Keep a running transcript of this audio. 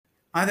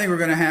I think we're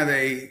going to have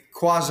a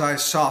quasi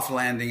soft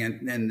landing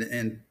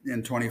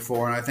in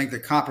 24, and I think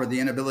the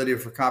inability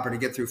for copper to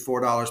get through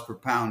 $4 per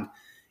pound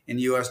in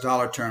U.S.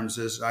 dollar terms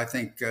is, I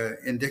think,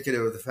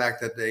 indicative of the fact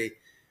that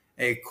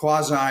a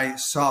quasi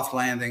soft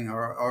landing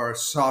or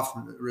soft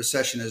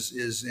recession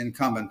is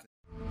incumbent.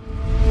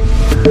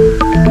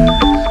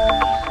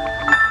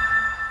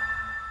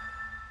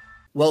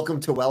 Welcome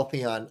to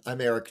Wealthion.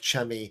 I'm Eric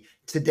Chemi.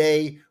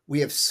 Today, we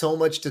have so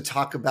much to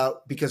talk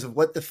about because of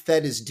what the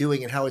Fed is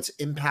doing and how it's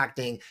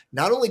impacting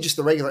not only just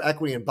the regular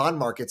equity and bond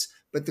markets,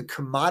 but the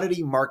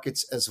commodity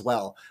markets as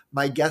well.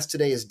 My guest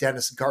today is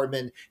Dennis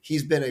Gartman.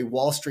 He's been a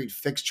Wall Street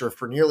fixture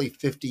for nearly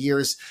 50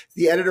 years,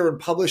 the editor and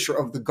publisher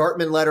of the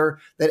Gartman letter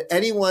that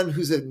anyone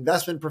who's an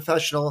investment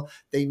professional,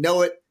 they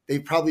know it.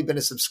 They've probably been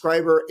a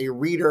subscriber, a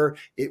reader.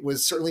 It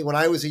was certainly when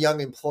I was a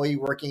young employee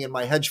working in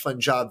my hedge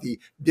fund job, the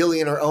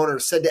billionaire owner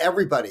said to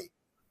everybody,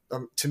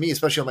 to me,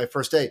 especially on my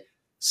first day,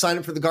 sign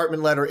up for the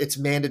Gartman letter. It's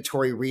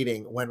mandatory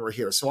reading when we're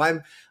here. So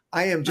I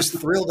am just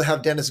thrilled to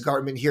have Dennis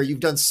Gartman here. You've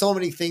done so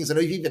many things. I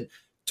know you've even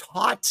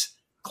taught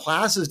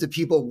classes to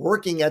people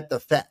working at the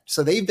Fed.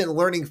 So they've been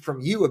learning from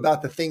you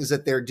about the things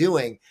that they're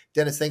doing.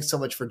 Dennis, thanks so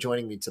much for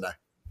joining me today.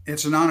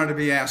 It's an honor to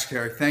be asked,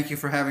 Eric. Thank you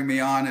for having me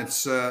on.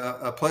 It's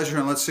a pleasure,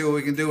 and let's see what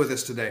we can do with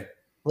this today.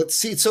 Let's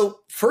see.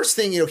 So first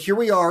thing, here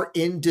we are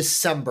in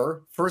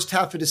December, first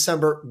half of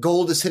December,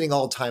 gold is hitting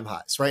all-time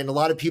highs, right? And a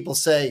lot of people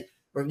say,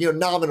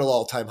 nominal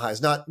all-time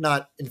highs,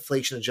 not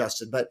inflation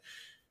adjusted, but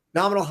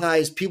nominal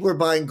highs. People are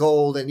buying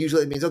gold, and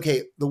usually it means,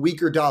 okay, the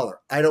weaker dollar.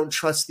 I don't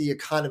trust the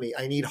economy.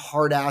 I need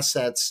hard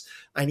assets.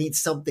 I need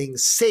something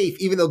safe.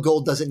 Even though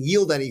gold doesn't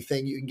yield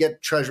anything, you can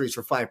get treasuries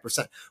for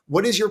 5%.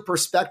 What is your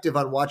perspective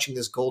on watching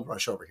this gold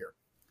rush over here?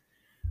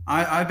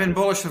 I've been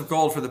bullish of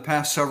gold for the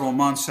past several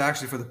months,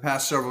 actually for the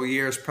past several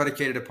years,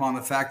 predicated upon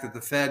the fact that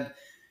the Fed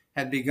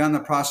had begun the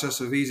process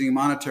of easing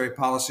monetary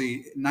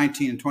policy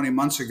 19 and 20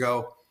 months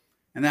ago.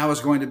 And that was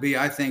going to be,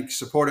 I think,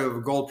 supportive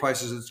of gold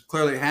prices. It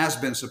clearly has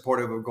been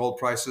supportive of gold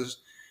prices.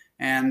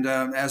 And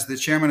as the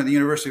chairman of the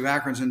University of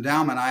Akron's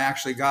endowment, I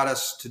actually got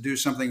us to do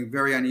something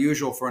very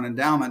unusual for an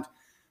endowment.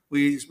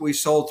 We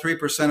sold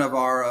 3% of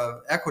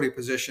our equity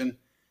position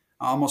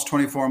almost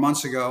 24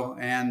 months ago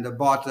and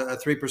bought a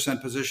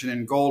 3% position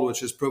in gold, which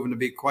has proven to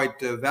be quite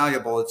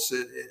valuable.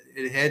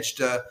 It hedged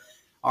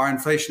our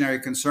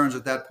inflationary concerns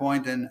at that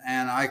point, and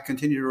I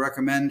continue to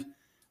recommend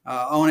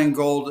owning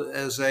gold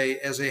as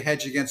a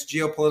hedge against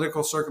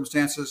geopolitical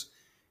circumstances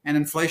and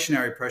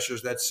inflationary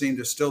pressures that seem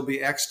to still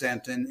be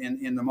extant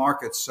in the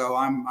markets. So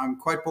I'm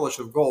quite bullish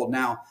of gold.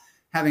 Now,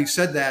 having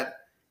said that,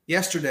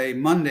 yesterday,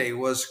 Monday,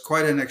 was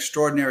quite an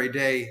extraordinary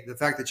day. The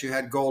fact that you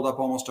had gold up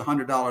almost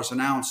 $100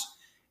 an ounce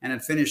and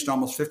it finished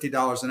almost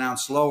 $50 an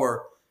ounce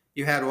lower,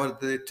 you had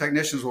what the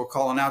technicians will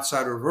call an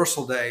outside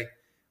reversal day,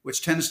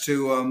 which tends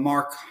to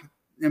mark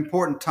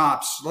important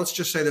tops. Let's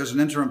just say there's an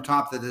interim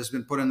top that has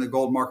been put in the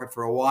gold market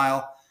for a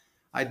while.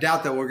 I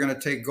doubt that we're going to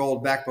take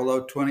gold back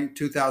below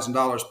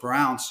 $22,000 per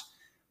ounce,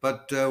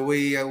 but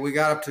we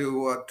got up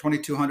to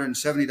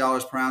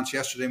 $2,270 per ounce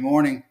yesterday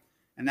morning,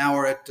 and now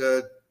we're at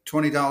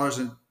 $20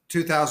 and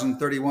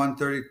 $2,031,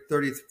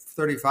 $30,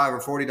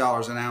 $35 or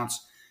 $40 an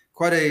ounce.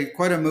 Quite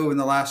a move in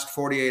the last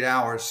 48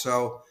 hours.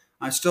 So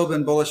I've still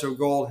been bullish of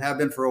gold, have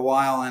been for a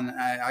while, and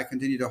I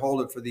continue to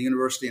hold it for the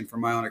university and for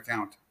my own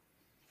account.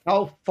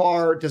 How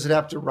far does it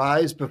have to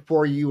rise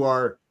before you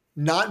are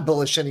not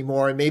bullish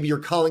anymore? And maybe you're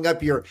calling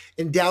up your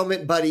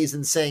endowment buddies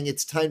and saying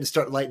it's time to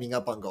start lightening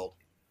up on gold.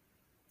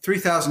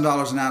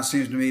 $3,000 an ounce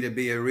seems to me to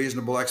be a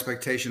reasonable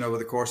expectation over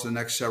the course of the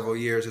next several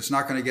years. It's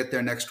not going to get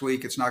there next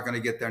week. It's not going to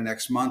get there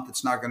next month.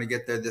 It's not going to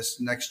get there this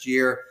next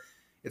year.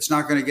 It's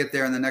not going to get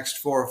there in the next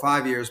 4 or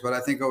 5 years. But I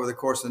think over the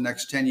course of the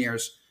next 10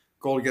 years,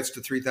 gold gets to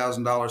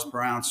 $3,000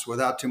 per ounce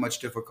without too much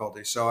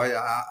difficulty. So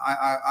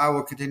I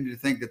will continue to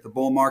think that the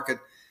bull market,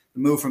 the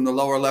move from the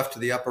lower left to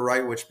the upper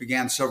right, which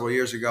began several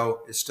years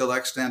ago, is still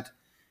extant.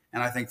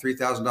 And I think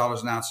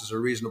 $3,000 an ounce is a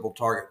reasonable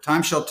target.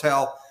 Time shall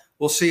tell.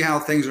 We'll see how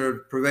things are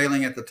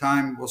prevailing at the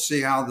time. We'll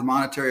see how the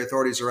monetary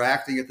authorities are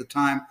acting at the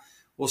time.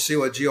 We'll see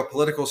what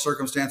geopolitical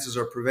circumstances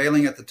are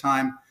prevailing at the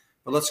time.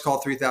 But let's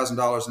call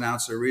 $3,000 an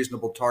ounce a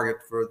reasonable target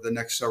for the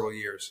next several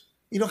years.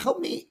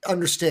 Help me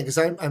understand, because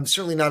I'm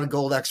certainly not a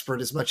gold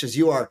expert as much as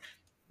you are.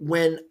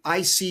 When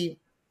I see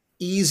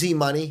easy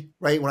money,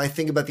 right? When I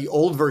think about the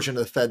old version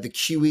of the Fed, the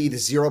QE, the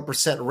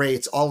 0%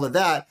 rates, all of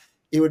that,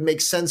 it would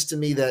make sense to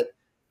me that,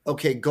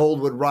 okay,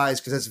 gold would rise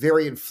because that's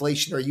very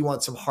inflationary. You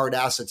want some hard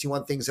assets. You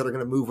want things that are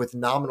going to move with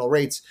nominal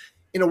rates.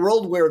 In a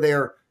world where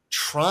they're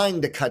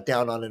trying to cut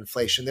down on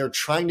inflation, they're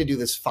trying to do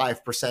this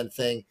 5%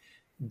 thing,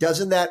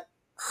 doesn't that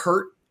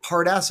hurt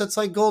hard assets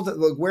like gold?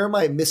 Where am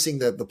I missing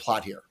the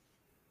plot here?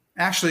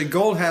 Actually,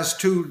 gold has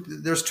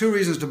there's two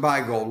reasons to buy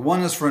gold.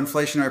 One is for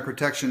inflationary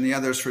protection. The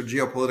other is for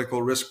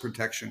geopolitical risk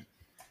protection.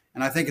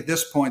 And I think at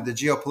this point, the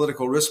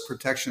geopolitical risk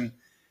protection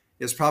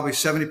is probably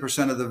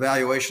 70% of the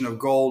valuation of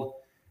gold.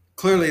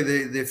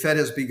 Clearly, the Fed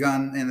has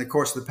begun in the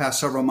course of the past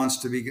several months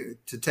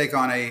to take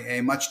on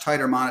a much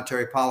tighter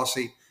monetary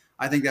policy.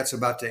 I think that's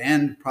about to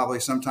end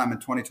probably sometime in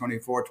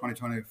 2024,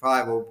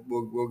 2025.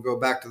 We'll go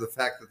back to the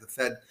fact that the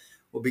Fed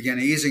will begin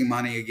easing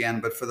money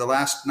again. But for the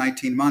last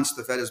 19 months,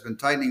 the Fed has been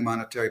tightening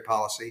monetary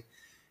policy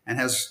and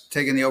has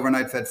taken the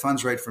overnight Fed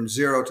funds rate from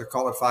zero to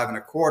call it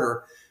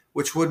 5.25,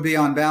 which would be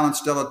on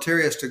balance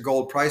deleterious to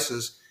gold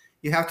prices.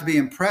 You have to be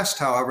impressed,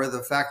 however,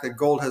 the fact that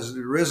gold has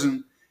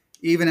risen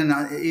even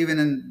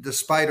in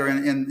despite or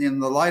in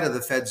the light of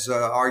the Fed's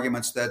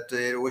arguments that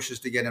it wishes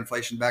to get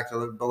inflation back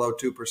to below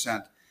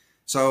 2%.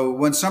 So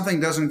when something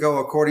doesn't go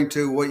according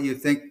to what you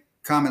think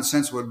common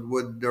sense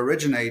would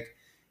originate,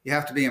 you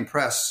have to be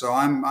impressed. So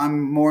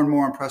I'm more and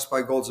more impressed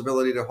by gold's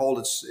ability to hold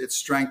its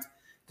strength,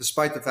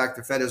 despite the fact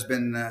the Fed has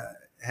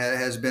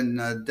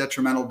been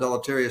detrimental,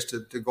 deleterious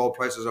to gold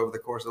prices over the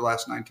course of the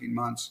last 19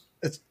 months.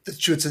 That's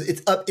true.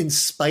 It's up in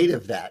spite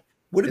of that.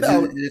 What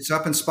about it's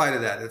up in spite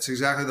of that? That's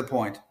exactly the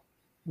point.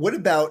 What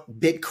about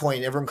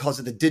Bitcoin? Everyone calls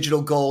it the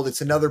digital gold.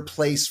 It's another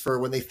place for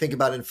when they think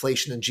about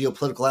inflation and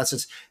geopolitical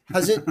assets.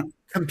 Has it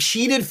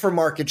competed for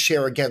market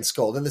share against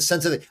gold in the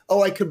sense of,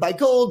 oh, I could buy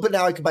gold, but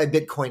now I could buy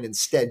Bitcoin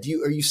instead?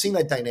 Are you seeing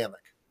that dynamic?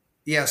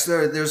 Yes,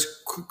 there's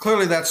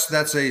clearly that's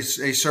a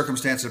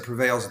circumstance that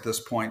prevails at this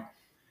point.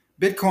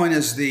 Bitcoin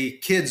is the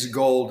kids'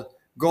 gold.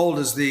 Gold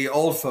is the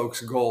old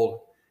folks' gold.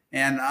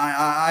 And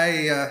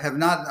I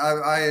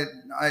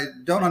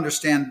don't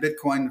understand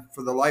Bitcoin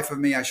for the life of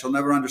me. I shall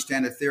never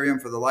understand Ethereum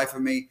for the life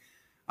of me.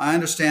 I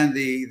understand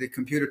the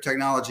computer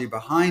technology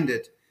behind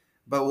it,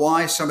 but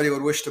why somebody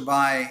would wish to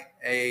buy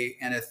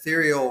an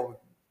ethereal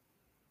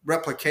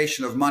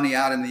replication of money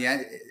out in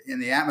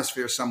the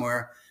atmosphere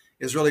somewhere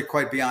is really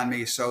quite beyond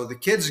me. So the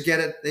kids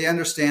get it; they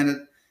understand it.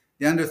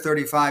 The under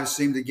 35s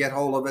seem to get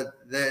hold of it.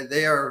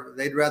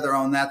 They'd rather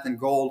own that than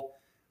gold.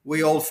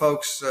 We old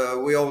folks,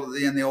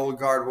 in the old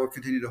guard, will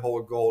continue to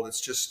hold gold. It's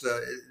just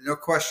no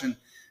question.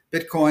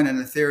 Bitcoin and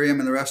Ethereum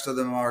and the rest of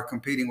them are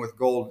competing with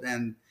gold,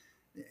 and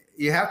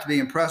you have to be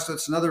impressed.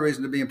 That's another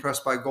reason to be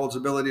impressed by gold's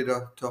ability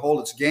to hold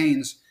its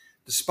gains,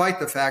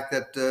 despite the fact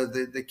that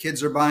the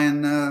kids are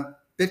buying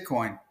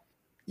Bitcoin.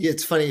 Yeah,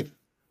 it's funny.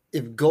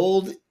 If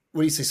gold,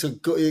 what do you say? So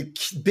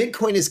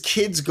Bitcoin is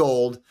kids'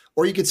 gold,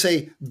 or you could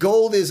say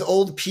gold is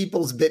old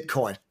people's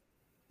Bitcoin.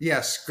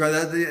 Yes,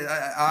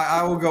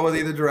 I will go with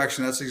either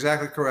direction. That's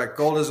exactly correct.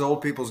 Gold is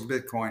old people's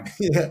Bitcoin.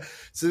 Yeah.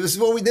 So this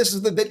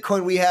is the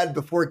Bitcoin we had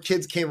before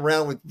kids came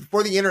around with.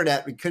 Before the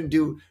internet, we couldn't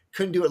do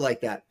it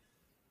like that.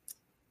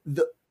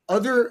 The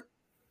other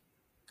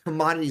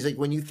commodities, like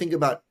when you think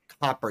about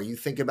copper, you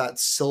think about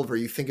silver,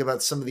 you think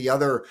about some of the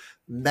other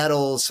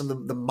metals, some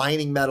of the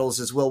mining metals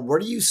as well.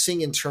 What are you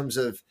seeing in terms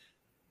of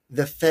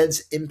the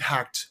Fed's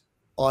impact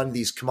on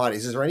these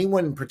commodities? Is there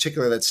anyone in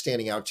particular that's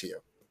standing out to you?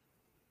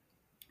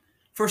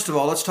 First of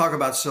all, let's talk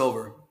about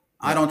silver.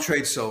 I don't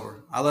trade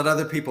silver. I let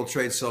other people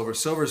trade silver.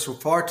 Silver is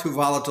far too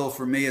volatile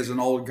for me as an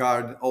old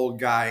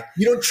guy.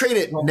 You don't trade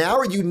it now,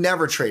 or you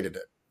never traded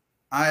it?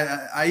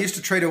 I used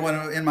to trade it when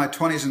in my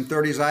 20s and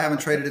 30s. I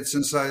haven't traded it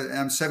since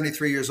I'm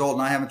 73 years old,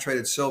 and I haven't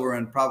traded silver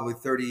in probably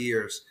 30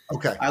 years.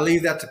 Okay. I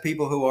leave that to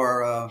people who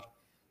are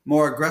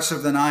more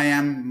aggressive than I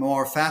am,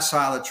 more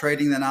facile at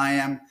trading than I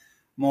am,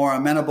 more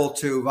amenable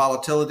to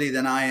volatility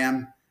than I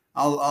am.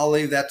 I'll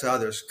leave that to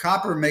others.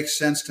 Copper makes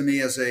sense to me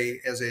as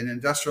an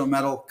industrial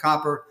metal.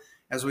 Copper,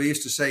 as we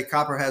used to say,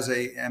 copper has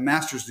a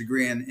master's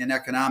degree in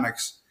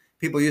economics.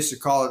 People used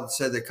to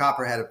said that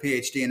copper had a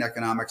PhD in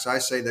economics. I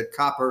say that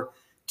copper,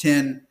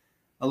 tin,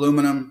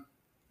 aluminum,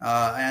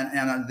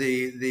 and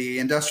the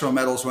industrial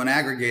metals, when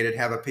aggregated,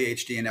 have a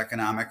PhD in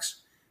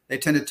economics. They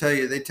tend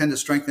to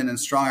strengthen in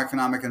strong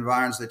economic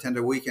environments. They tend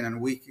to weaken in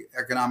weak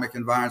economic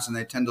environments, and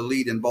they tend to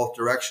lead in both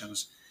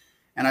directions.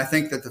 And I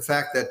think that the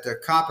fact that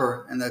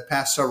copper in the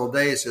past several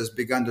days has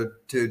begun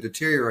to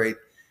deteriorate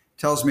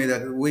tells me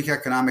that weak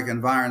economic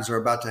environments are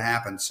about to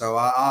happen. So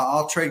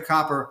I'll trade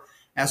copper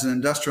as an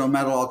industrial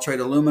metal. I'll trade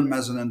aluminum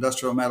as an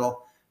industrial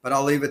metal, but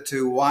I'll leave it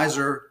to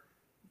wiser,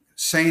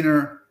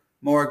 saner,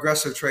 more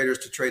aggressive traders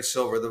to trade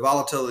silver. The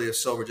volatility of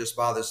silver just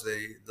bothers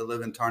the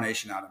living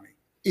tarnation out of me.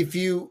 If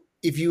you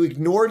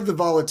ignored the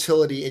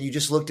volatility and you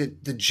just looked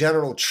at the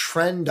general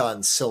trend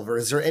on silver,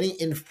 is there any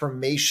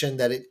information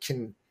that it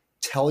can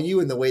tell you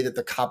in the way that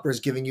the copper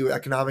is giving you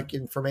economic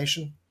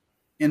information?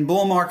 In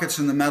bull markets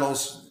in the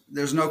metals,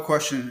 there's no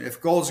question. If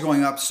gold's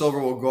going up, silver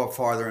will go up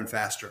farther and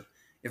faster.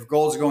 If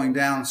gold's going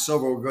down,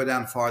 silver will go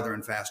down farther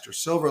and faster.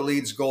 Silver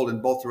leads gold in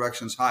both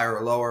directions, higher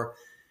or lower.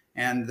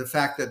 And the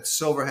fact that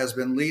silver has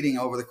been leading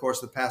over the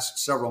course of the past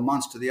several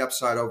months to the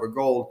upside over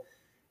gold,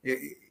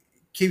 it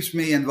keeps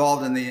me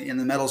involved in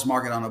the metals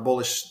market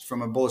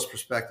from a bullish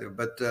perspective.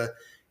 But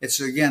it's,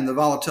 again, the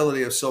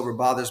volatility of silver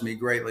bothers me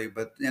greatly.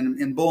 But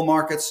in bull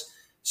markets,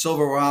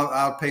 silver will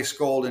outpace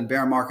gold. In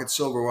bear markets,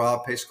 silver will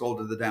outpace gold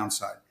to the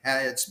downside.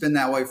 It's been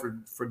that way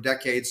for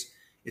decades.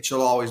 It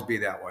shall always be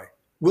that way.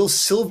 Will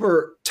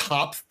silver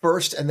top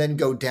first and then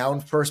go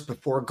down first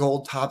before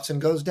gold tops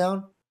and goes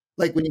down?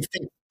 Like when you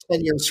think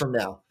 10 years from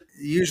now?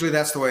 Usually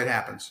that's the way it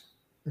happens.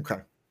 Okay.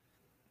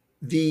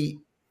 The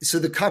So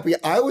the copper,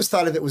 I always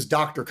thought of it was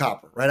Dr.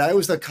 Copper, right? I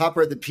always thought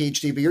copper at the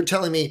PhD, but you're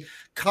telling me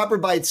copper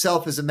by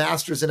itself is a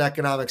master's in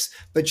economics,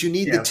 but you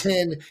need the Yes.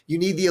 tin, you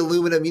need the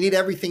aluminum, you need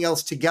everything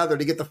else together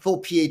to get the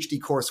full PhD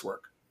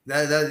coursework.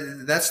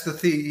 That's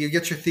you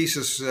get your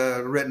thesis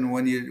written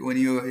when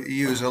you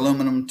use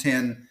aluminum,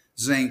 tin,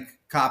 zinc,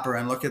 copper,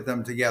 and look at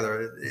them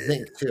together.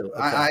 Zinc too.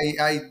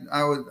 Okay.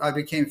 I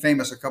became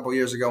famous a couple of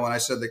years ago when I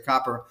said that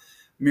copper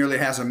merely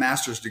has a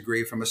master's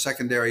degree from a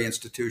secondary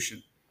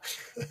institution.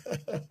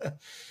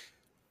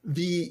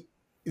 the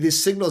the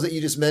signals that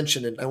you just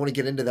mentioned, and I want to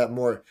get into that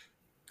more,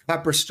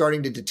 copper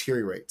starting to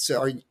deteriorate.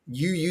 So are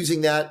you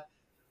using that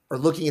or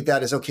looking at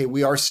that as, okay,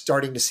 we are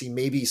starting to see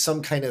maybe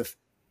some kind of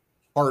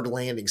hard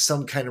landing,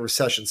 some kind of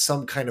recession,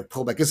 some kind of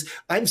pullback? Because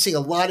I'm seeing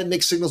a lot of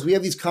mixed signals. We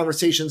have these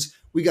conversations.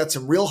 We got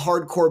some real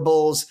hardcore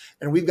bulls,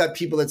 and we've got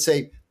people that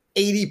say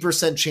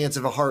 80% chance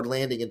of a hard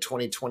landing in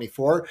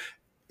 2024.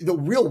 The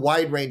real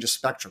wide range of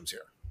spectrums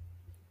here.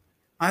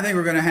 I think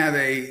we're going to have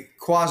a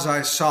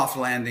quasi soft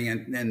landing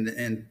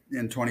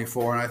in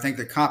 24, and I think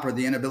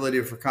the inability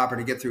for copper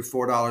to get through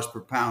 $4 per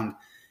pound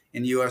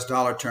in U.S.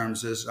 dollar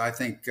terms is, I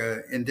think,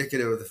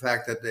 indicative of the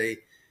fact that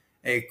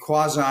a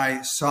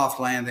quasi soft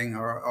landing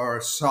or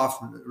a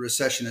soft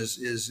recession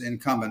is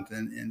incumbent,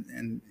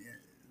 and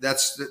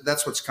that's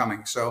what's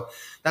coming. So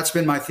that's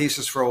been my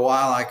thesis for a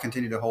while. I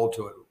continue to hold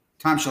to it.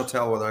 Time shall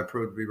tell whether I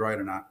prove to be right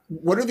or not.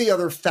 What are the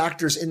other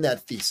factors in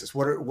that thesis?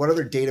 What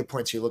other data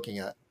points are you looking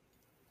at?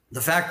 The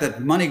fact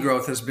that money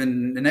growth has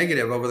been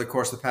negative over the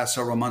course of the past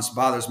several months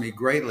bothers me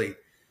greatly.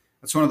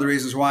 That's one of the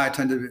reasons why I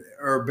tend to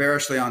err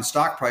bearishly on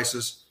stock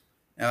prices.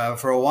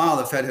 For a while,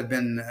 the Fed had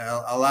been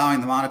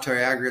allowing the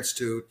monetary aggregates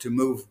to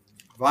move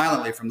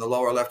violently from the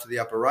lower left to the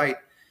upper right.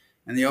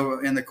 And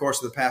in the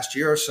course of the past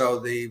year or so,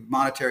 the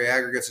monetary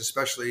aggregates,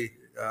 especially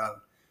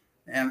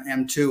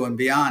M2 and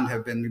beyond,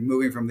 have been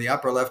moving from the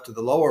upper left to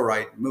the lower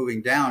right,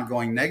 moving down,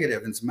 going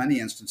negative in many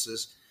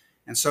instances.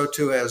 And so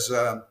too has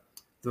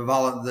the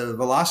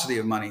velocity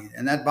of money.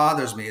 And that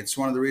bothers me. It's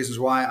one of the reasons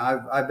why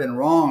I've been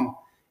wrong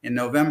in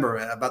November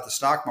about the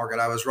stock market.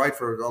 I was right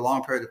for a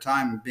long period of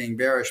time being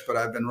bearish, but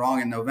I've been wrong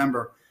in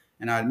November,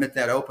 and I admit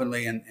that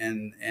openly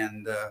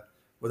and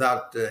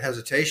without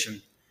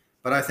hesitation.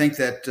 But I think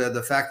that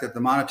the fact that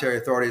the monetary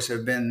authorities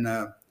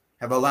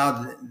have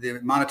allowed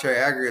the monetary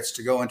aggregates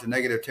to go into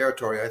negative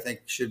territory, I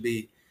think should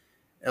be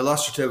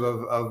illustrative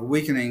of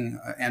weakening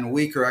and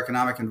weaker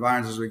economic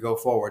environments as we go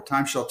forward.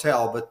 Time shall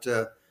tell, but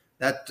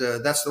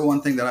that's the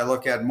one thing that I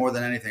look at more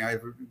than anything. I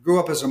grew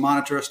up as a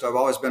monetarist. I've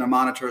always been a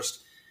monetarist.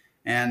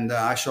 And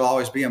I shall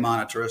always be a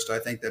monetarist. I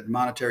think that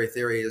monetary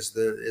theory is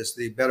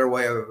the better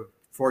way of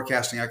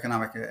forecasting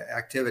economic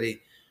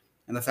activity.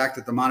 And the fact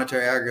that the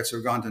monetary aggregates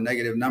have gone to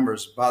negative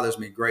numbers bothers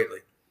me greatly.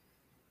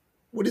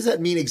 What does that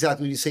mean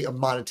exactly when you say a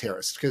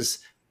monetarist? Because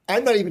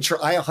I'm not even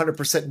sure I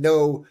 100%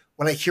 know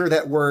when I hear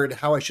that word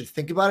how I should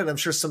think about it. And I'm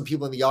sure some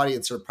people in the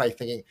audience are probably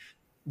thinking,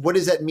 what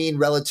does that mean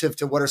relative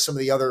to what are some of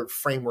the other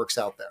frameworks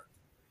out there?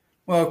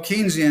 Well,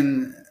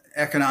 Keynesian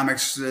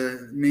economics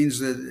means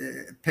that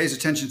it pays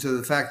attention to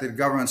the fact that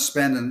governments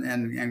spend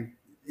and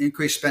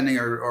increase spending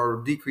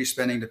or decrease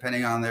spending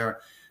depending on their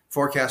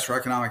forecast for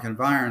economic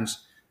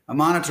environs. A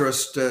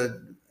monetarist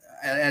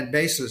at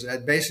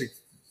basic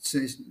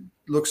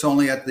looks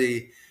only at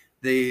the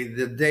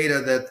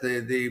data that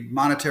the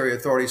monetary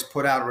authorities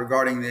put out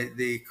regarding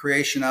the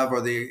creation of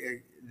or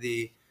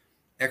the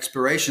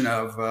expiration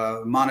of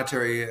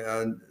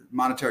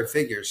monetary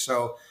figures.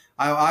 So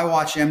I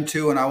watch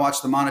M2 and I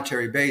watch the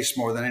monetary base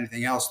more than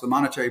anything else. The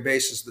monetary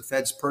base is the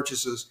Fed's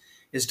purchases,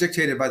 is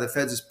dictated by the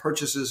Fed's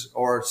purchases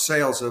or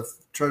sales of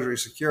Treasury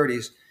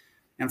securities.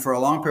 And for a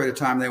long period of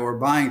time, they were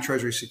buying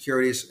Treasury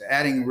securities,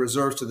 adding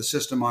reserves to the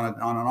system on an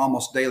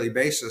almost daily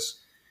basis.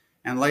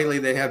 And lately,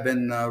 they have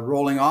been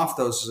rolling off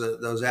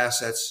those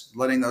assets,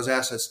 letting those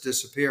assets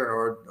disappear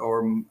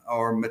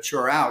or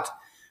mature out,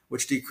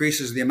 which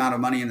decreases the amount of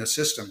money in the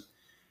system.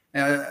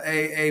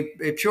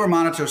 A pure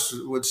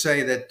monetarist would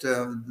say that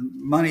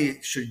money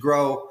should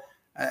grow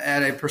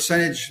at a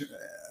percentage,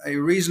 a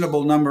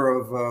reasonable number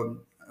of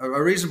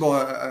a reasonable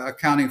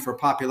accounting for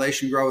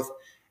population growth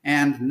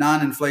and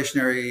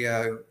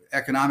non-inflationary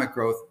economic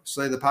growth.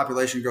 Say the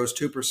population grows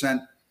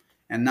 2%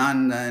 and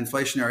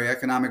non-inflationary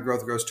economic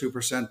growth grows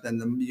 2%,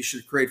 then you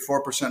should create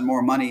 4%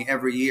 more money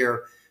every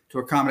year to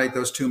accommodate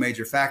those two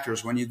major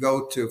factors. When you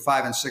go to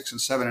 5 and 6 and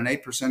 7 and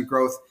 8%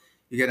 growth,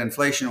 you get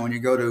inflation. When you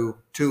go to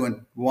 2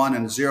 and 1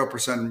 and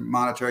 0%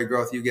 monetary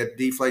growth, you get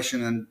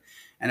deflation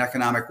and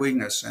economic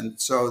weakness. And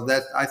so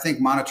that, I think,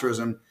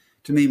 monetarism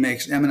to me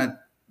makes eminent,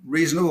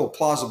 reasonable,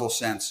 plausible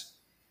sense.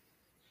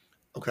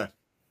 Okay.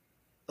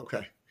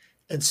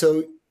 And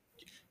so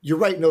you're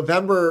right.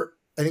 November,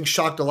 I think,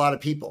 shocked a lot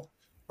of people,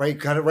 right?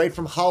 Kind of right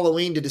from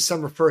Halloween to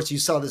December 1st, you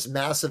saw this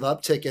massive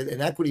uptick in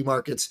equity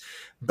markets,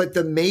 but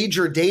the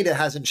major data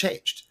hasn't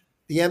changed.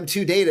 The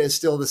M2 data is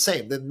still the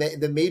same.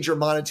 The major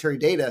monetary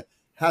data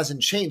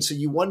hasn't changed. So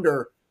you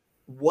wonder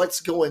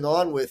what's going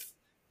on with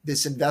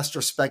this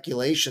investor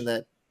speculation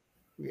that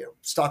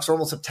stocks are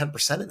almost up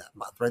 10% in that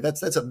month, right?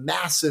 That's a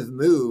massive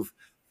move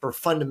for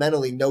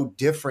fundamentally no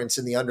difference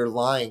in the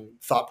underlying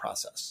thought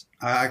process.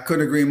 I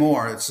couldn't agree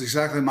more. It's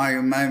exactly my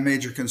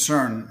major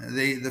concern.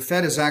 The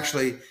Fed is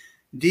actually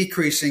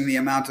decreasing the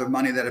amount of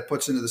money that it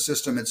puts into the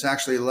system. It's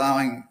actually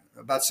allowing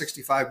about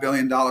 $65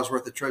 billion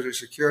worth of Treasury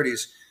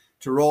securities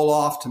to roll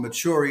off to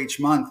mature each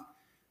month.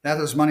 That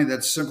is money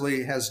that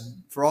simply has,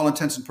 for all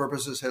intents and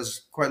purposes,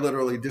 has quite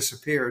literally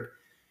disappeared.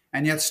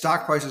 And yet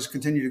stock prices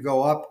continue to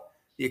go up.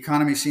 The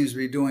economy seems to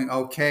be doing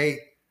okay.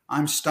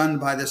 I'm stunned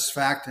by this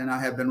fact, and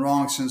I have been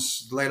wrong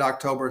since late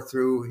October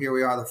through here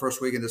we are, the first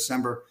week of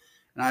December.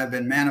 And I have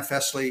been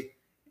manifestly,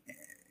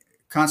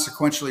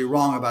 consequentially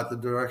wrong about the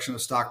direction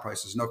of stock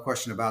prices. No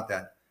question about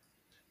that.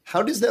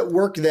 How does that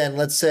work then?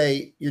 Let's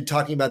say you're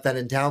talking about that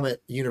endowment,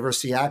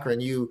 University of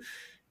Akron. You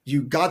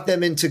got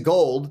them into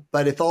gold,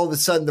 but if all of a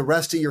sudden the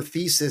rest of your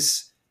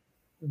thesis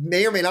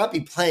may or may not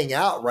be playing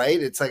out,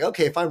 right? It's like,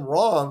 okay, if I'm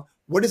wrong,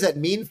 what does that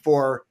mean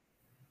for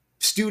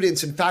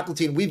students and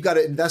faculty? And we've got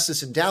to invest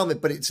this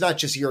endowment, but it's not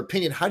just your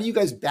opinion. How do you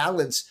guys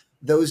balance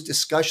those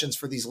discussions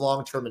for these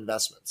long-term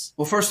investments?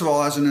 Well, first of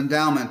all, as an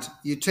endowment,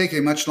 you take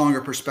a much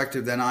longer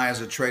perspective than I,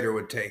 as a trader,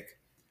 would take.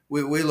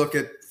 We look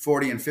at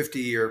 40 and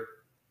 50-year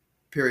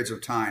periods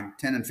of time,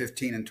 10 and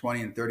 15 and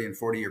 20 and 30 and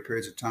 40-year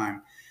periods of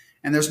time.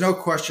 And there's no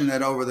question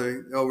that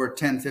over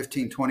 10,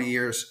 15, 20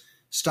 years,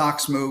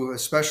 stocks move,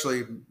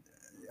 especially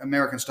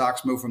American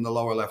stocks move from the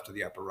lower left to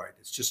the upper right.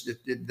 It's just,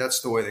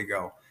 that's the way they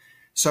go.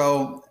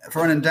 So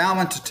for an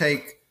endowment to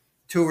take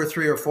 2 or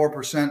 3 or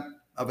 4%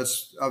 of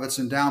its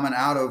endowment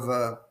out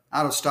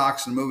of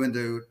stocks and move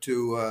into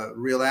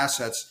real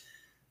assets,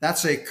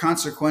 that's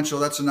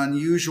an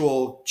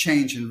unusual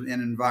change in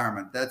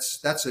environment.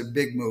 That's a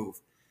big move.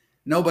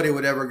 Nobody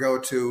would ever go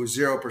to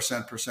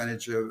 0%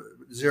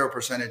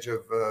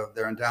 of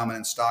their endowment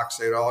in stocks.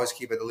 They would always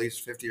keep it at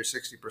least 50 or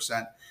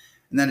 60%.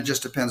 And then it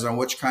just depends on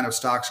which kind of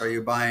stocks. Are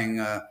you buying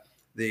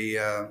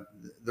the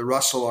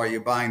Russell? Are you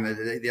buying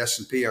the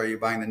S&P? Are you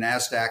buying the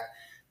NASDAQ?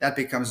 That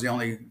becomes the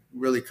only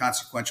really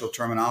consequential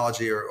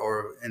terminology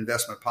or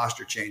investment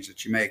posture change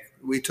that you make.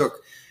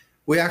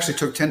 We actually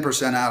took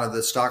 10% out of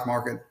the stock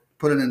market,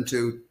 put it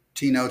into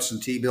T-notes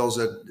and T-bills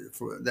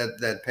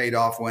that paid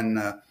off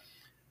when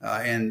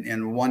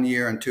in 1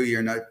 year and 2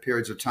 year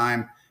periods of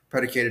time,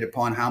 predicated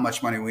upon how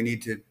much money we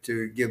need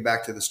to give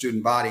back to the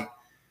student body.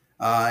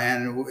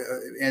 And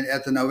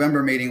at the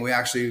November meeting, we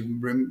actually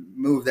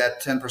removed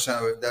that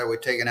 10% that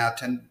we'd taken out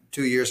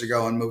 2 years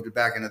ago and moved it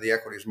back into the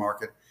equities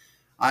market.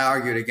 I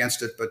argued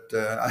against it, but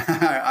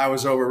I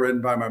was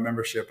overridden by my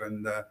membership,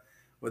 and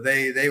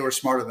they were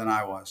smarter than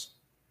I was.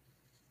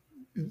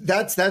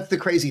 That's the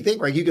crazy thing,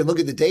 right? You can look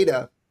at the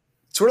data.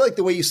 Sort of like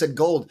the way you said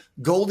gold.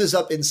 Gold is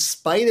up in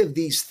spite of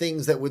these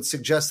things that would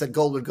suggest that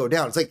gold would go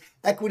down. It's like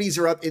equities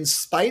are up in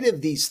spite of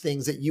these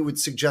things that you would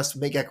suggest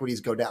make equities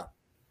go down.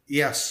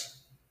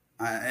 Yes.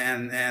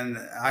 And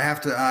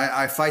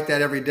I fight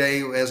that every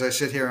day as I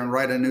sit here and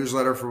write a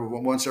newsletter for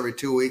once every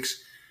 2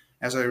 weeks,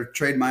 as I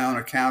trade my own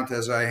account,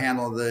 as I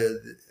handle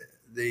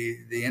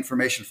the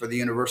information for the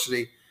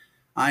university.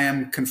 I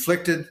am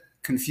conflicted,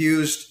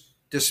 confused,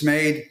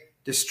 dismayed,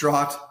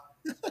 distraught,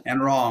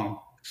 and wrong.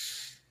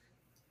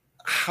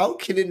 How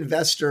can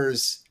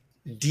investors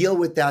deal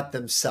with that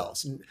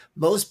themselves?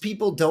 Most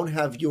people don't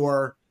have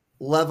your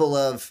level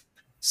of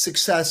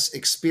success,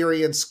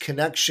 experience,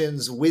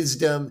 connections,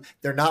 wisdom.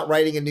 They're not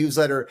writing a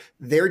newsletter.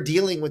 They're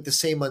dealing with the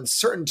same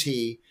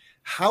uncertainty.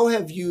 How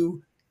have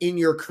you, in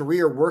your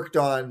career, worked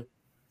on,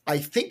 I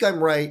think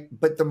I'm right,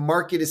 but the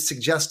market is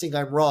suggesting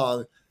I'm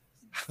wrong?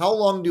 How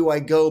long do I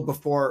go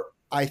before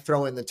I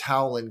throw in the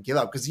towel and give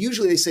up? Because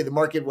usually they say the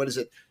market, what is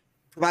it,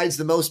 provides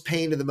the most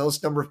pain to the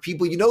most number of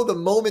people. You know, the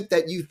moment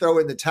that you throw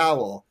in the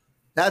towel,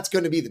 that's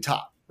going to be the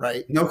top,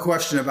 right? No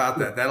question about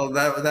that.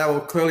 That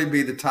will clearly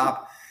be the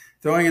top.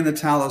 Throwing in the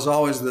towel is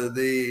always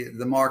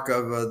the mark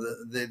of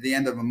the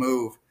end of a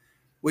move.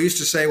 We used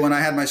to say, when I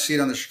had my seat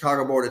on the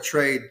Chicago Board of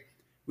Trade,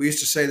 we used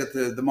to say that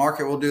the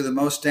market will do the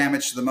most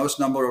damage to the most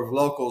number of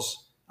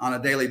locals on a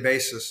daily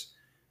basis.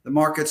 The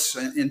markets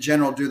in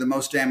general do the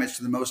most damage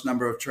to the most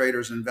number of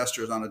traders and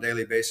investors on a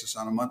daily basis,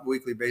 on a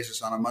weekly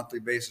basis, on a monthly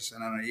basis,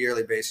 and on a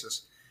yearly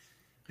basis.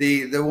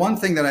 The one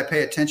thing that I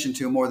pay attention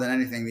to more than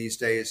anything these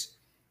days,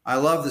 I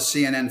love the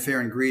CNN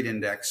Fear and Greed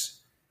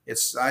Index.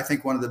 It's, I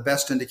think, one of the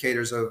best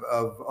indicators of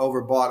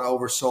overbought,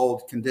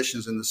 oversold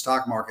conditions in the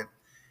stock market.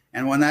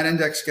 And when that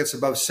index gets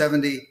above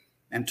 70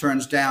 and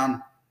turns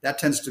down, that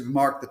tends to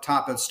mark the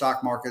top of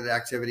stock market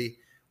activity.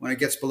 When it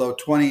gets below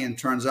 20 and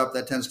turns up,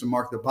 that tends to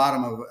mark the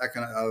bottom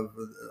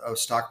of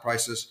stock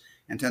prices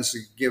and tends to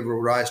give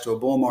rise to a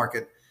bull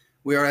market.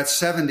 We are at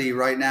 70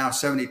 right now,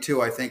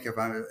 72, I think, if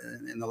I'm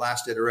in the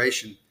last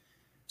iteration.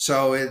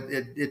 So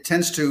it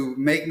tends to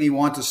make me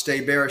want to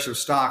stay bearish of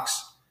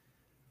stocks.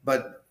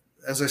 But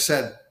as I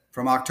said,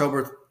 from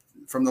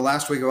the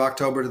last week of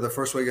October to the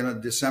first week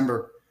of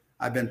December,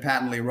 I've been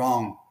patently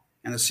wrong.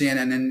 And the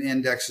CNN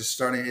index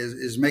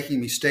is making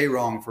me stay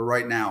wrong for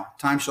right now.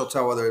 Time shall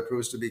tell whether it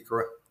proves to be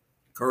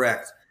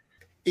correct.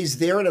 Is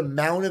there an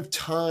amount of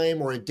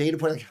time or a data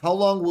point? Like, how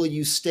long will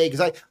you stay?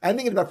 Because I'm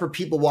thinking about, for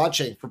people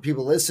watching, for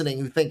people listening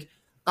who think,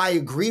 I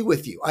agree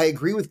with you. I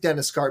agree with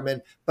Dennis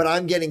Gartman, but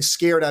I'm getting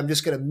scared. I'm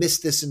just going to miss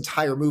this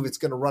entire move. It's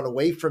going to run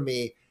away from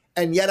me.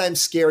 And yet I'm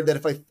scared that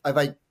if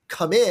I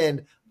come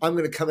in, I'm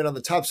going to come in on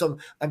the top. So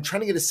I'm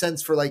trying to get a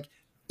sense for, like,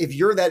 if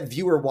you're that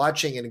viewer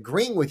watching and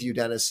agreeing with you,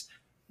 Dennis,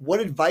 what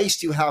advice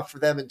do you have for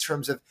them in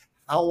terms of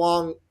how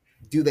long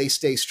do they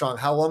stay strong?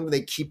 How long do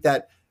they keep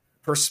that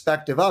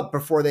perspective up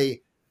before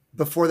they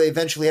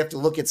eventually have to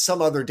look at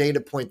some other data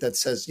point that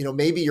says,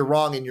 maybe you're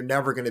wrong and you're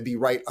never going to be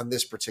right on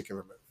this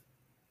particular move?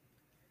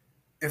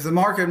 If the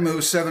market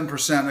moves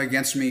 7%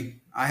 against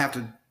me, I have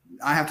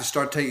to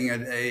start taking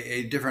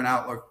a different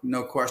outlook,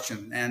 no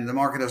question. And the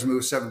market has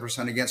moved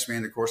 7% against me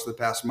in the course of the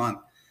past month.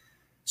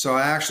 So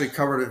I actually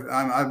covered it.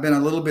 I've been a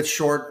little bit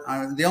short.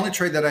 The only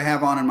trade that I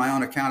have on in my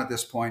own account at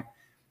this point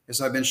is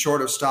I've been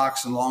short of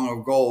stocks and long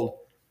of gold,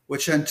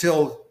 which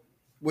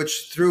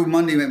through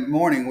Monday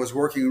morning was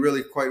working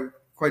really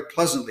quite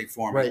pleasantly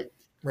for me.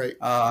 Right.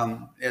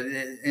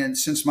 And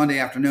since Monday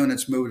afternoon,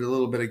 it's moved a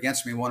little bit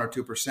against me, 1 or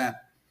 2%.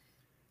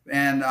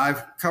 And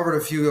I've covered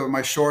a few of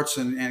my shorts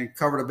and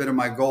covered a bit of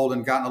my gold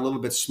and gotten a little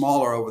bit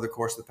smaller over the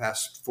course of the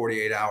past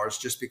 48 hours,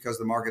 just because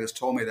the market has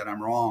told me that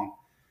I'm wrong.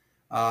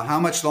 How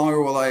much longer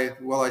will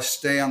I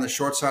stay on the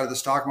short side of the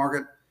stock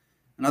market?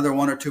 Another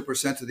 1 or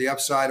 2% to the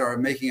upside, or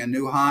making a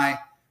new high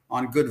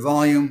on good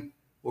volume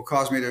will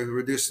cause me to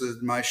reduce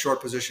my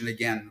short position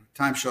again.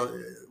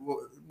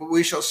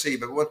 We shall see.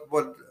 But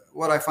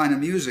what I find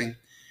amusing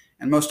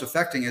and most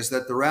affecting is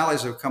that the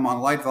rallies have come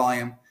on light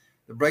volume,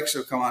 the breaks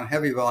have come on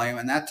heavy volume,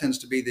 and that tends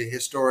to be the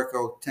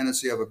historical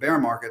tendency of a bear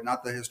market,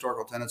 not the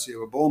historical tendency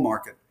of a bull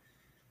market.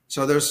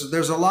 So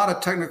there's a lot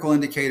of technical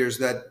indicators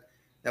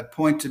that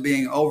point to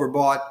being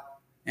overbought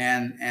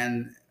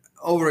and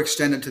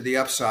overextended to the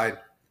upside.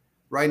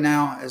 Right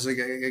now,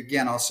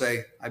 again, I'll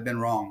say I've been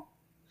wrong.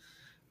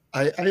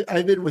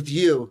 I've been with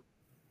you.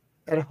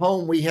 At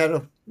home, we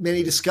had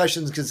many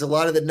discussions because a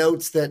lot of the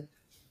notes that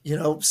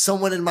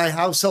someone in my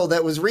household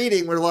that was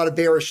reading were a lot of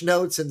bearish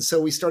notes, and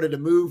so we started to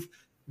move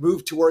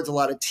towards a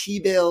lot of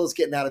T-bills,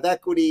 getting out of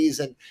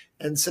equities,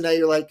 and so now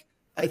you're like,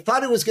 I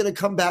thought it was going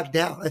to come back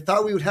down. I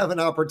thought we would have an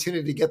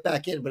opportunity to get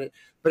back in, but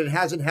it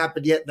hasn't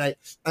happened yet, and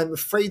I'm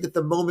afraid that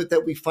the moment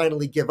that we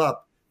finally give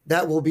up,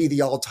 that will be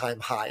the all-time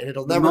high, and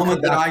it'll never come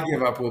back. The moment that I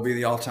give up will be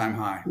the all-time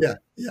high. Yeah.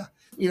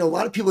 A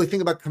lot of people, they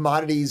think about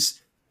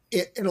commodities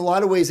in a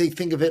lot of ways. They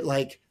think of it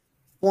like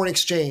foreign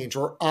exchange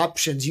or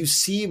options. You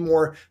see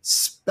more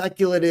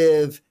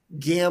speculative,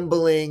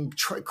 gambling,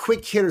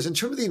 quick hitters in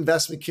terms of the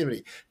investment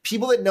community.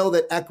 People that know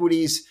that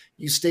equities,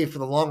 you stay for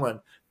the long run.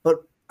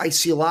 But I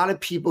see a lot of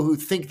people who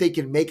think they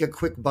can make a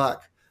quick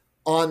buck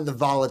on the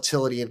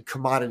volatility in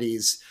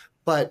commodities,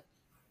 but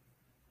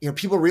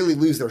people really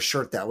lose their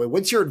shirt that way.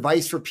 What's your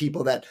advice for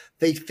people that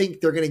they think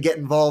they're going to get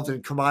involved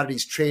in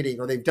commodities trading,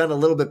 or they've done a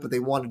little bit, but they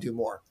want to do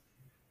more?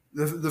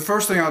 The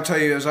first thing I'll tell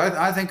you is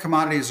I think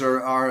commodities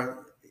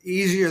are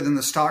easier than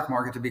the stock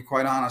market, to be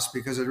quite honest,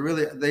 because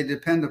they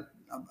depend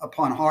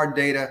upon hard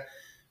data,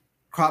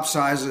 crop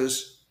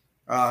sizes,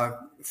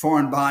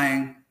 foreign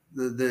buying,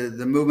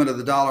 the movement of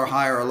the dollar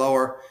higher or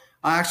lower.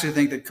 I actually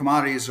think that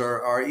commodities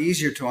are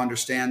easier to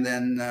understand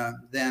than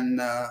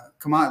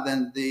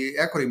the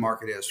equity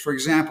market is. For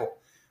example,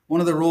 one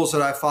of the rules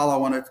that I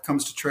follow when it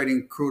comes to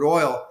trading crude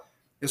oil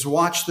is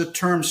watch the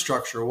term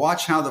structure.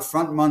 Watch how the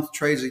front month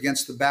trades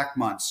against the back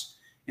months.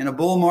 In a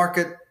bull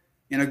market,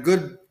 in a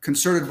good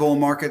concerted bull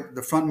market,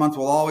 the front month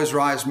will always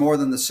rise more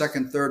than the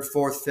second, third,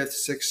 fourth, fifth,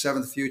 sixth,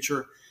 seventh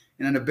future.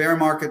 And in a bear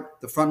market,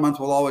 the front month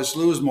will always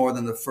lose more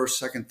than the first,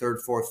 second,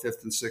 third, fourth,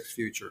 fifth, and sixth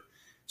future.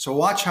 So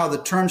watch how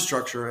the term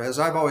structure, as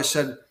I've always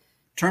said,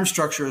 term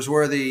structure is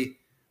where the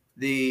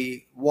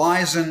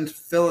wizened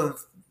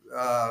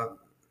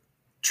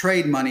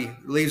trade money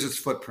leaves its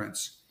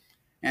footprints.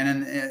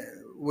 And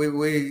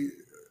we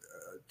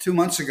 2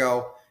 months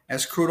ago,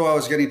 as crude oil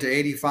was getting to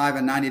 $85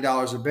 and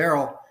 $90 a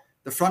barrel,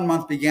 the front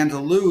month began to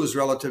lose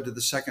relative to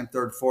the second,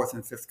 third, fourth,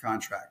 and fifth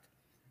contract.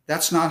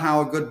 That's not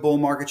how a good bull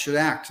market should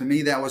act. To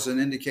me, that was an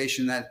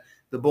indication that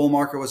the bull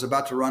market was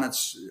about to run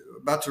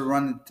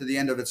to the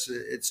end of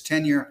its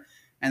tenure,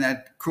 and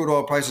that crude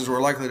oil prices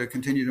were likely to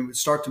continue to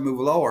start to move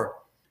lower.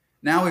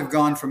 Now we've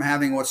gone from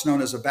having what's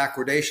known as a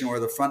backwardation, where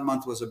the front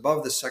month was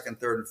above the second,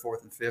 third, and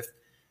fourth, and fifth,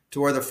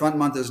 to where the front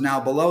month is now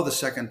below the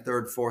second,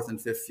 third, fourth,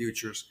 and fifth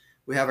futures.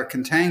 We have a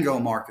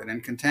contango market,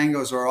 and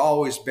contangos are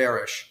always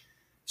bearish.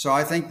 So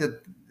I think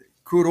that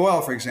crude oil,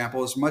 for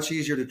example, is much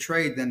easier to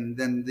trade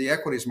than the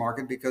equities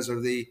market because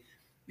of the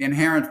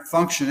inherent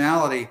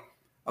functionality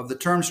of the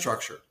term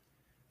structure.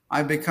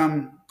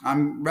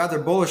 I'm rather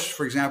bullish,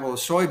 for example, of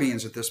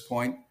soybeans at this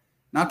point,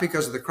 not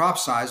because of the crop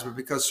size, but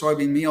because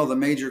soybean meal, the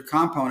major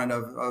component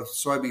of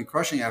soybean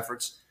crushing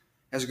efforts,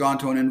 has gone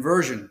to an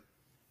inversion.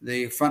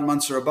 The front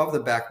months are above the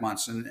back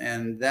months.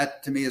 And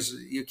that to me is,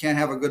 you can't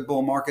have a good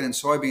bull market in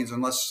soybeans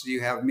unless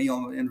you have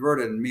meal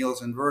inverted, and meal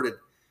is inverted.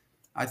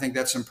 I think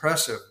that's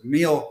impressive.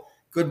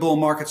 Good bull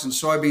markets in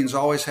soybeans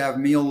always have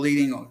meal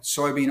leading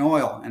soybean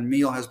oil, and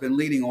meal has been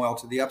leading oil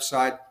to the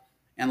upside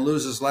and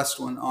loses less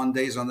on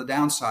days on the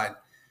downside.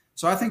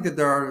 So I think that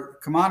there are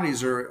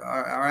commodities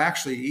are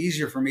actually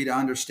easier for me to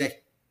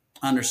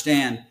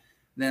understand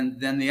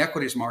than the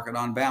equities market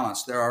on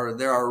balance. There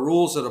are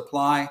rules that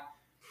apply,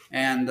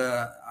 and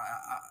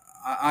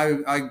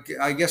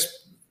I guess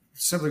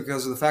simply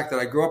because of the fact that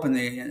I grew up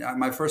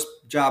my first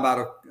job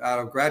out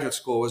of graduate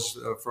school was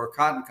for a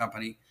cotton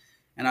company,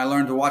 and I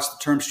learned to watch the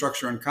term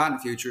structure in cotton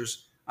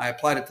futures. I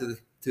applied it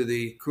to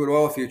the crude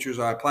oil futures.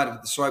 I applied it to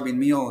the soybean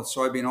meal, and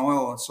soybean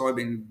oil, and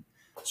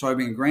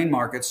soybean grain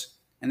markets,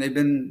 and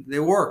they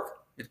work.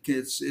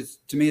 It's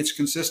to me it's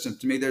consistent.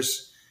 To me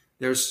there's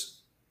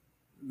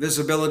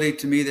visibility.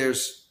 To me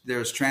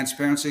there's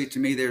transparency. To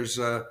me there's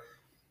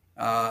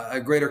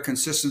a greater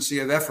consistency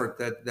of effort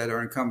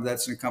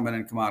that's incumbent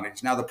in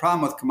commodities. Now the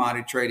problem with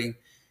commodity trading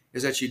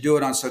is that you do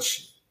it on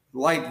such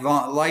light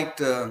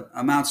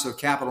amounts of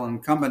capital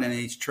incumbent in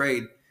each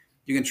trade.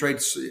 You can trade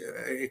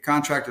a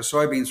contract of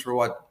soybeans for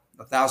what,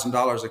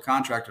 $1,000 a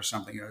contract or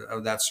something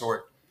of that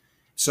sort.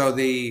 So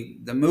the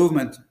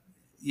movement,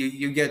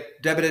 you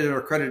get debited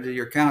or credited to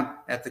your account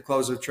at the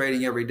close of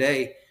trading every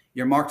day.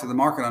 You're marked to the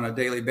market on a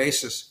daily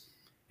basis,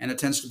 and it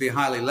tends to be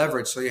highly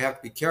leveraged. So you have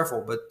to be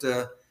careful.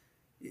 But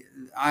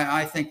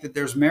I think that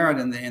there's merit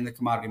in the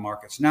commodity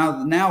markets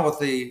now with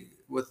the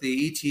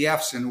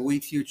ETFs and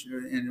wheat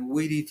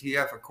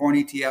ETF, a corn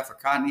ETF, a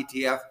cotton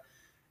ETF,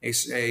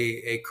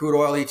 a crude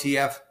oil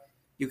ETF.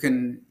 You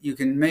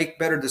can make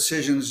better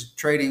decisions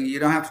trading. You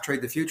don't have to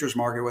trade the futures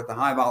market with the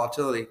high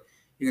volatility.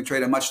 You can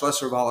trade a much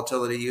lesser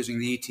volatility using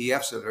the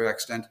ETFs to their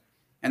extent,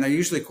 and they're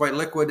usually quite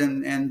liquid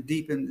and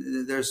deep.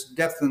 There's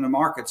depth in the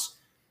markets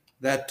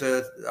that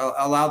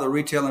allow the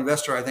retail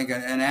investor, I think,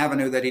 an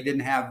avenue that he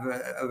didn't have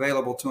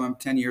available to him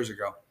 10 years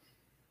ago.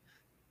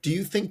 Do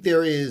you think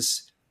there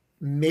is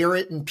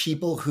merit in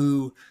people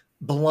who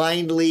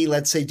blindly,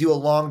 let's say, do a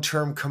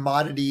long-term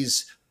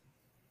commodities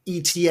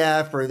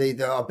ETF or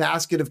a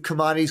basket of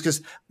commodities?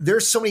 Because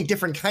there's so many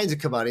different kinds of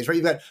commodities, right?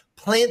 You've got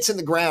plants in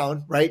the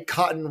ground, right?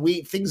 Cotton,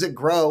 wheat, things that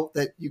grow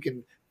that you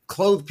can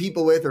clothe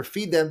people with or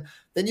feed them.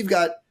 Then you've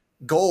got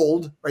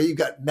gold, right? You've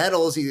got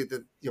metals,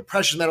 either the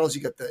precious metals,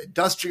 you've got the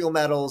industrial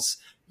metals,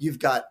 you've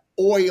got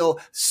oil.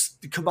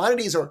 The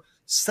commodities are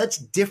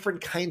such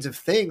different kinds of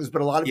things,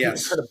 but a lot of people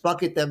try to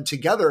bucket them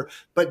together.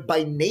 But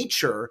by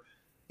nature,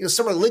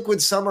 some are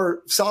liquid, some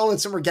are solid,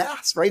 some are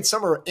gas, right?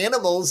 Some are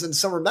animals and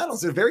some are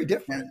metals. They're very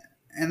different.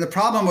 And the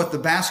problem with the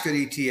basket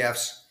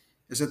ETFs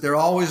is that they're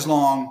always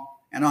long,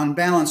 and on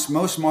balance,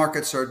 most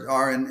markets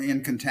are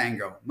in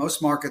contango.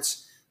 Most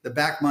markets, the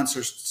back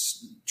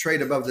months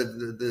trade above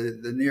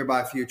the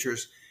nearby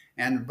futures.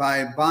 And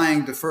by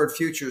buying deferred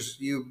futures,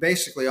 you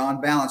basically,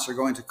 on balance, are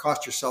going to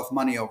cost yourself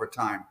money over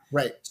time.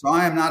 Right. So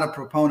I am not a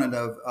proponent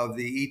of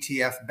the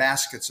ETF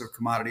baskets of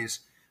commodities.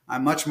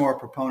 I'm much more a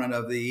proponent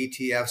of the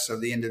ETFs of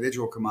the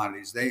individual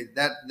commodities.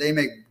 They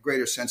make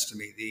greater sense to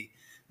me.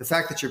 The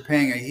fact that you're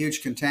paying a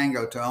huge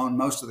contango to own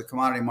most of the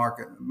commodity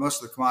market,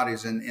 most of the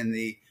commodities in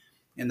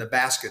the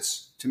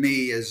baskets, to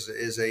me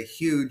is a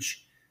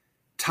huge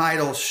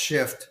tidal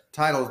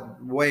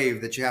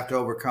wave that you have to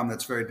overcome.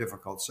 That's very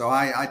difficult. So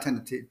I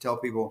tend to tell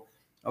people,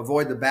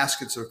 avoid the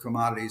baskets of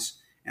commodities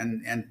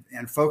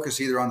and focus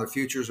either on the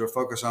futures or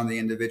focus on the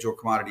individual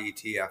commodity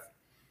ETF.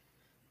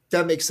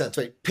 That makes sense,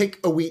 right? Pick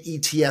a wheat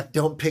ETF.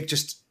 Don't pick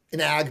just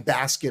an ag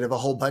basket of a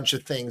whole bunch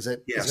of things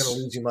that is going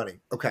to lose you money.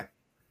 Okay.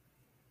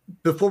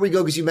 Before we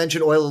go, because you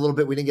mentioned oil a little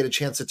bit, we didn't get a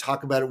chance to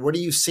talk about it. What are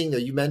you seeing there?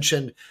 You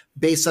mentioned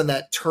based on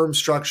that term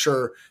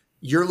structure,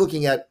 you're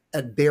looking at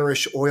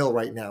bearish oil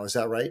right now. Is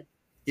that right?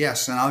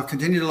 Yes, and I'll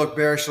continue to look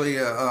bearishly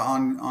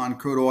on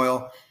crude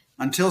oil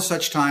until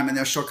such time, and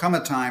there shall come a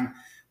time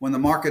when the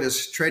market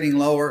is trading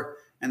lower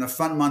and the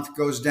front month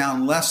goes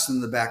down less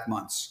than the back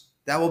months.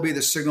 That will be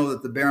the signal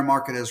that the bear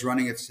market has run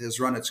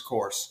its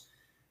course.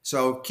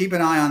 So keep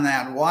an eye on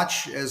that.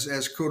 Watch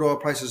as crude oil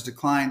prices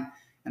decline,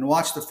 and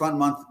watch the front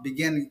month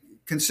begin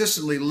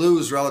consistently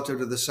lose relative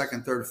to the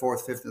second, third,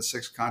 fourth, fifth, and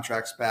sixth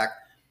contracts back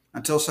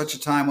until such a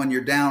time when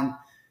you're down,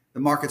 the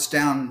market's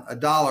down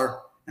 $1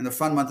 and the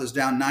front month is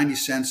down 90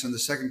 cents and the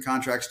second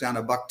contract's down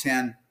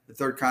 $1.10, the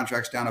third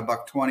contract's down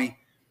 $1.20.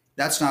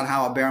 That's not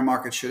how a bear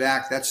market should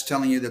act. That's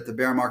telling you that the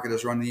bear market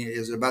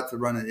is about to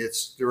run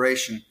its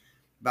duration,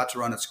 about to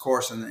run its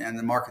course, and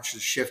the market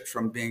should shift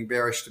from being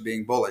bearish to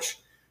being bullish.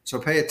 So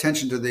pay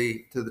attention to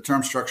the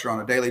term structure on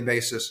a daily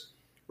basis.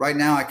 Right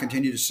now, I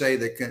continue to say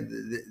that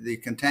the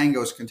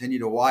contangos continue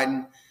to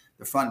widen.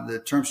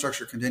 The term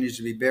structure continues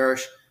to be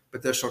bearish,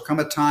 but there shall come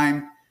a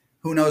time.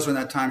 Who knows when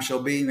that time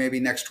shall be?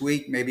 Maybe next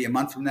week, maybe a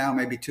month from now,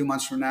 maybe 2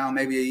 months from now,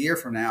 maybe a year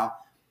from now,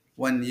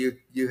 when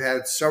you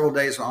had several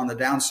days on the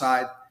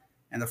downside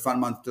and the front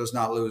month does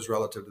not lose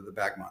relative to the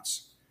back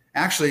months.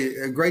 Actually,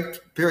 a great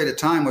period of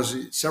time was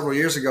several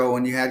years ago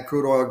when you had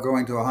crude oil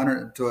going to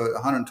 $100 to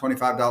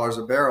 $125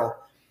 a barrel,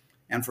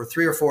 and for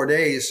 3 or 4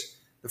 days,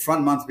 the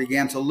front month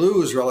began to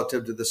lose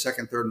relative to the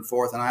second, third, and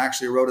fourth. And I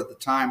actually wrote at the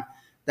time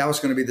that was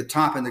going to be the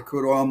top in the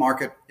crude oil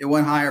market. It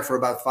went higher for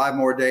about 5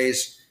 more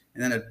days,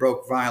 and then it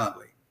broke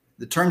violently.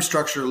 The term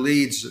structure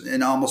leads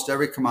in almost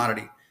every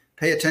commodity.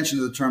 Pay attention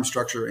to the term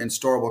structure in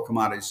storable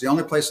commodities. The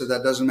only place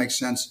that doesn't make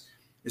sense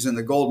is in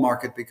the gold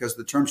market, because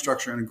the term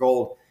structure in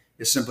gold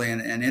is simply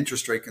an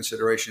interest rate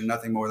consideration,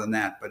 nothing more than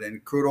that. But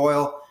in crude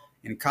oil,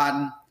 in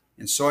cotton,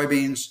 in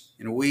soybeans,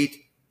 in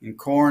wheat, in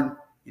corn,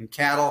 in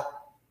cattle,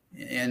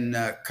 in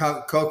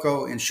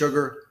cocoa, in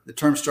sugar, the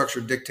term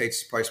structure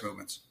dictates price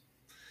movements.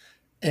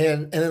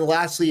 And then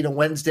lastly,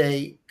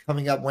 Wednesday,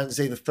 coming up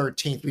Wednesday the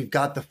 13th, we've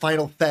got the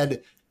final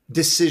Fed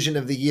decision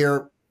of the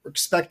year. We're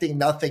expecting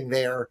nothing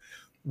there.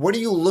 What are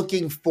you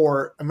looking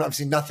for? I mean,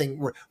 obviously nothing.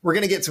 We're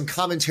going to get some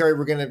commentary.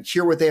 We're going to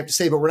hear what they have to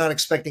say, but we're not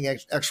expecting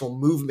actual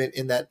movement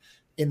in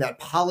that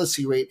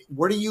policy rate.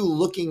 What are you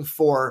looking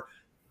for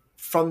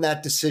from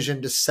that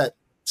decision to set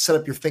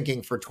up your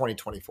thinking for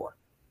 2024?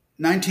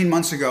 19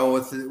 months ago,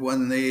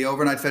 when the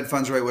overnight Fed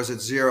funds rate was at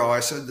zero,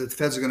 I said the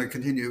Fed's going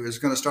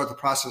to start the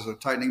process of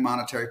tightening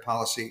monetary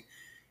policy.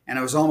 And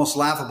it was almost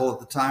laughable at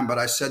the time, but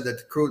I said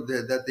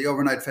that the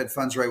overnight Fed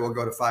funds rate will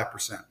go to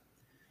 5%.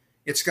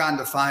 It's gotten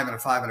to 5 and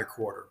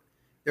 5.25.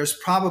 There's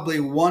probably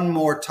one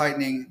more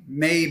tightening,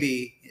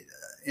 maybe,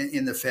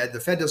 in the Fed. The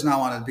Fed does not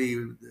want to be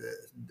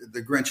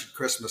the Grinch at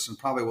Christmas, and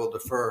probably will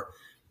defer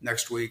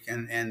next week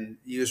and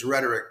use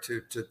rhetoric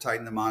to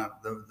tighten the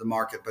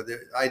market. But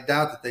I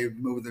doubt that they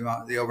move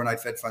the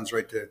overnight Fed funds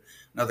rate to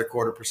another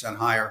 0.25%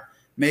 higher.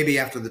 Maybe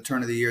after the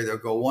turn of the year, they'll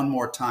go one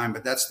more time,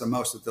 but that's the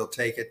most that they'll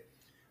take it.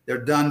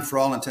 They're done for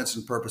all intents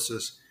and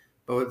purposes.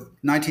 But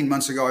 19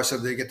 months ago, I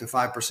said they get to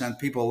 5%.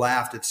 People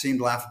laughed. It seemed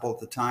laughable at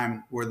the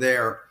time. We're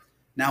there.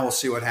 Now we'll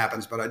see what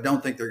happens, but I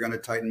don't think they're going to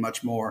tighten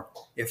much more.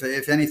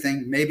 If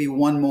anything, maybe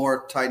one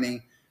more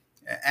tightening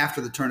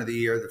after the turn of the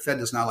year. The Fed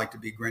does not like to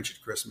be Grinch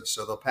at Christmas,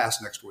 so they'll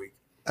pass next week.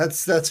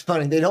 That's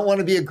funny. They don't want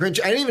to be a Grinch.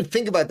 I didn't even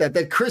think about that.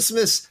 That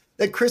Christmas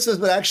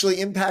would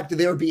actually impact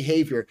their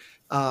behavior.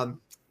 Dennis,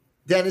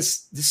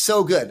 this is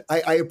so good.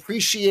 I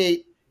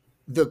appreciate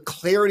the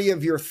clarity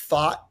of your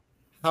thought,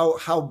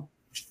 how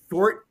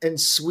short and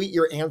sweet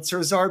your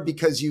answers are,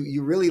 because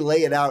you really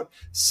lay it out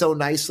so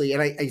nicely.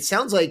 And it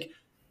sounds like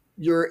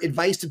your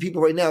advice to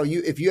people right now,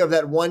 if you have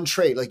that one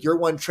trade, like your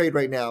one trade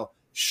right now,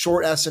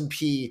 short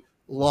S&P,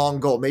 long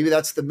gold. Maybe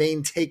that's the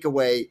main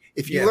takeaway.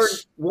 If you learn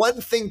one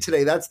thing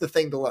today, that's the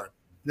thing to learn.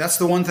 That's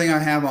the one thing I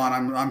have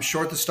on. I'm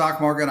short the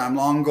stock market. I'm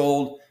long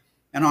gold.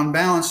 And on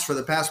balance, for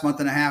the past month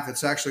and a half,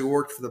 it's actually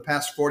worked. For the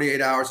past 48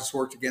 hours, it's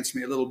worked against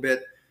me a little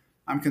bit.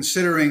 I'm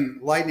considering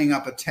lightening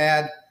up a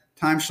tad.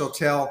 Time shall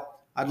tell.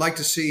 I'd like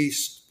to see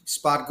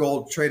spot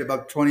gold trade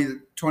above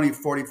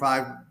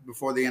 2045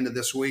 before the end of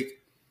this week.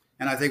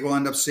 And I think we'll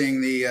end up seeing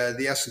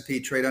the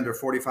S&P trade under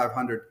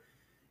 4,500.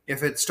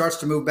 If it starts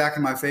to move back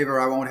in my favor,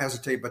 I won't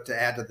hesitate but to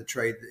add to the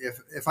trade.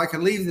 If I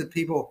can leave the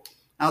people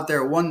out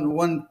there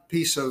one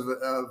piece of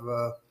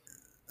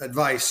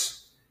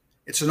advice,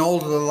 it's an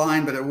old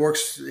line, but it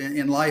works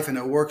in life and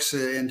it works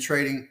in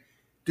trading.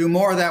 Do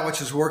more of that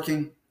which is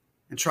working,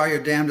 and try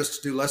your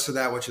damnedest to do less of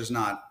that which is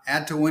not.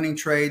 Add to winning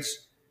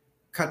trades,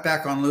 cut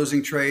back on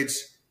losing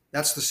trades.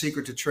 That's the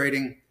secret to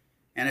trading.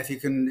 And if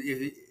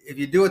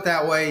you do it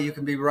that way, you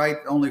can be right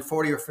only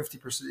 40 or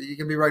 50%. You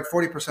can be right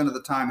 40% of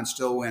the time and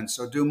still win.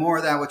 So do more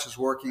of that which is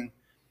working,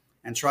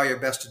 and try your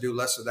best to do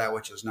less of that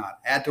which is not.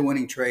 Add to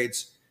winning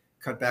trades,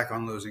 cut back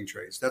on losing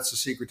trades. That's the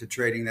secret to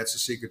trading. That's the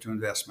secret to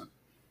investment.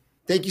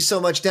 Thank you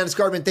so much, Dennis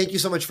Gartman. Thank you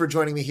so much for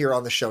joining me here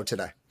on the show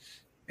today.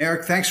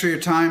 Eric, thanks for your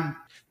time.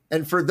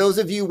 And for those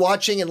of you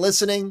watching and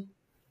listening,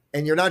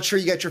 and you're not sure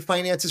you got your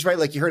finances right,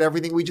 like you heard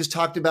everything we just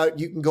talked about,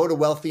 you can go to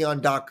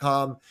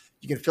wealthyon.com.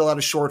 You can fill out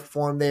a short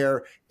form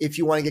there. If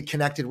you want to get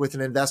connected with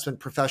an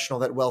investment professional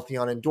that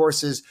Wealthyon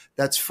endorses,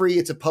 that's free.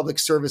 It's a public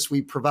service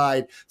we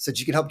provide so that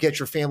you can help get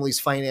your family's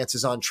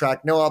finances on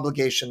track. No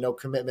obligation, no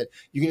commitment.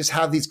 You can just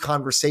have these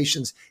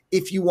conversations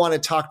if you want to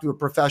talk to a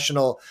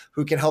professional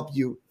who can help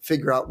you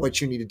figure out what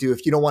you need to do.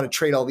 If you don't want to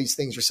trade all these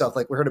things yourself,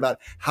 like we heard about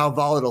how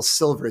volatile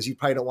silver is, you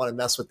probably don't want to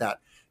mess with that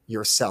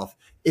yourself.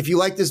 If you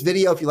like this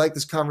video, if you like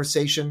this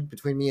conversation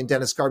between me and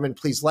Dennis Gartman,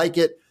 please like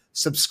it,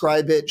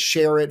 subscribe it,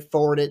 share it,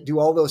 forward it, do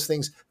all those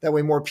things. That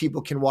way more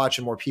people can watch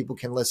and more people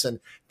can listen.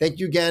 Thank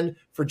you again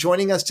for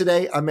joining us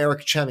today. I'm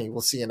Eric Chemi.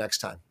 We'll see you next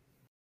time.